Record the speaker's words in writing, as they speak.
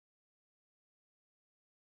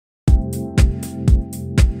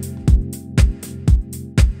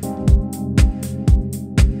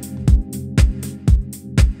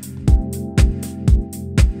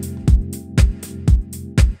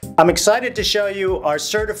I'm excited to show you our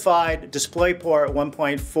certified DisplayPort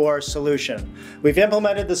 1.4 solution. We've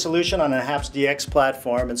implemented the solution on a HAPS DX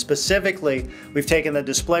platform, and specifically we've taken the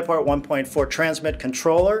DisplayPort 1.4 transmit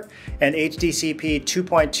controller and HDCP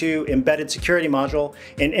 2.2 embedded security module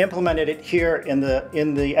and implemented it here in the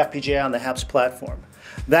FPGA on the HAPS platform.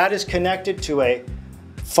 That is connected to a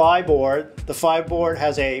PHY board. The PHY board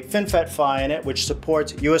has a FinFET PHY in it which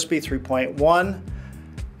supports USB 3.1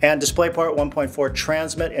 and DisplayPort 1.4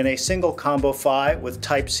 transmit in a single combo PHY with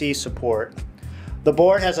Type-C support. The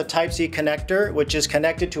board has a Type-C connector which is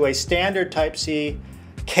connected to a standard Type-C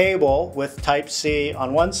cable with Type-C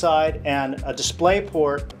on one side and a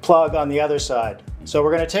DisplayPort plug on the other side. So we're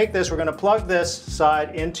going to take this, we're going to plug this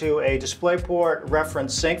side into a DisplayPort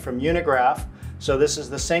reference sync from Unigraph. So this is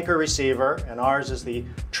the sync or receiver and ours is the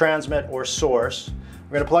transmit or source.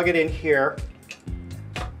 We're going to plug it in here.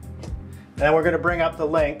 And we're going to bring up the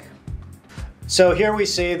link. So here we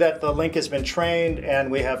see that the link has been trained and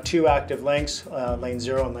we have two active links, lane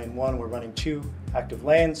 0 and lane 1. We're running two active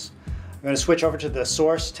lanes. I'm going to switch over to the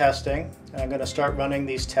source testing and I'm going to start running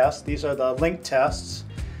these tests. These are the link tests.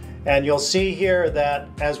 And you'll see here that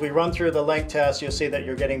as we run through the link test, you'll see that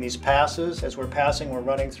you're getting these passes. As we're passing, we're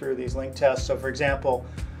running through these link tests. So for example,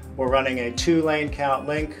 we're running a 2-lane count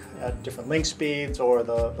link at different link speeds, or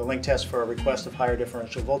the link test for a request of higher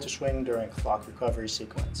differential voltage swing during a clock recovery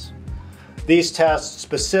sequence. These tests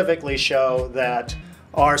specifically show that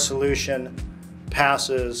our solution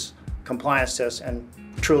passes compliance tests and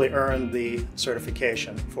truly earned the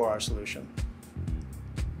certification for our solution.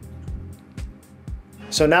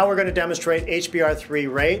 So now we're going to demonstrate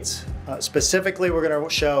HBR3 rates. Specifically, we're going to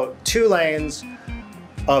show 2 lanes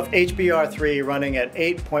of HBR3 running at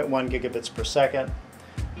 8.1 gigabits per second.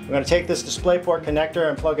 We're going to take this DisplayPort connector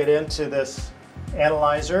and plug it into this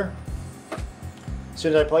analyzer. As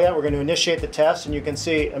soon as I plug it, we're going to initiate the test, and you can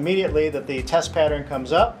see immediately that the test pattern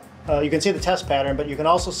comes up. You can see the test pattern, but you can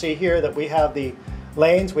also see here that we have the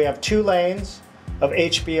lanes. We have 2 lanes of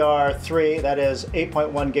HBR3, that is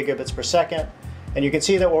 8.1 gigabits per second. And you can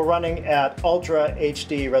see that we're running at Ultra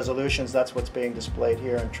HD resolutions. That's what's being displayed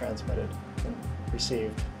here and transmitted and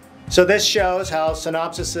received. So this shows how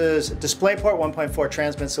Synopsys' DisplayPort 1.4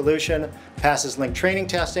 transmit solution passes link training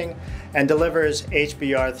testing and delivers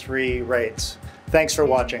HBR3 rates. Thanks for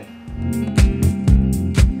watching.